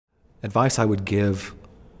Advice I would give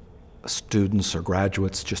students or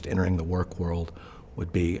graduates just entering the work world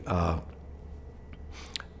would be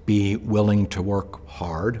willing to work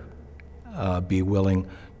hard, be willing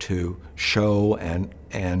to show and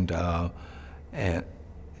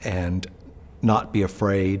not be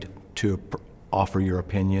afraid to offer your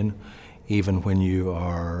opinion, even when you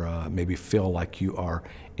are maybe feel like you are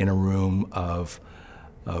in a room of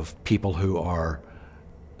people who are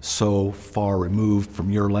so far removed from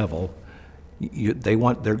your level. You're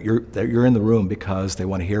in the room because they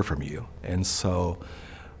want to hear from you, and so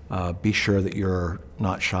be sure that you're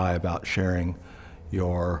not shy about sharing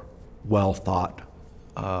your well thought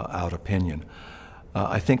out opinion.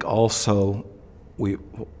 I think also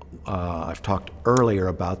I've talked earlier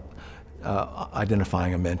about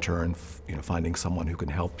identifying a mentor and finding someone who can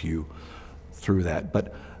help you through that.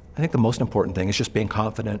 But I think the most important thing is just being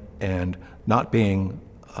confident and not being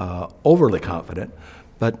overly confident,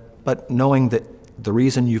 but knowing that the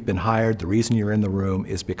reason you've been hired, the reason you're in the room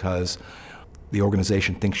is because the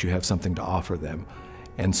organization thinks you have something to offer them.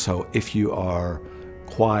 And so if you are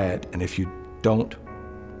quiet and if you don't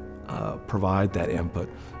provide that input,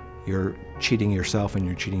 you're cheating yourself and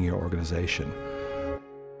you're cheating your organization.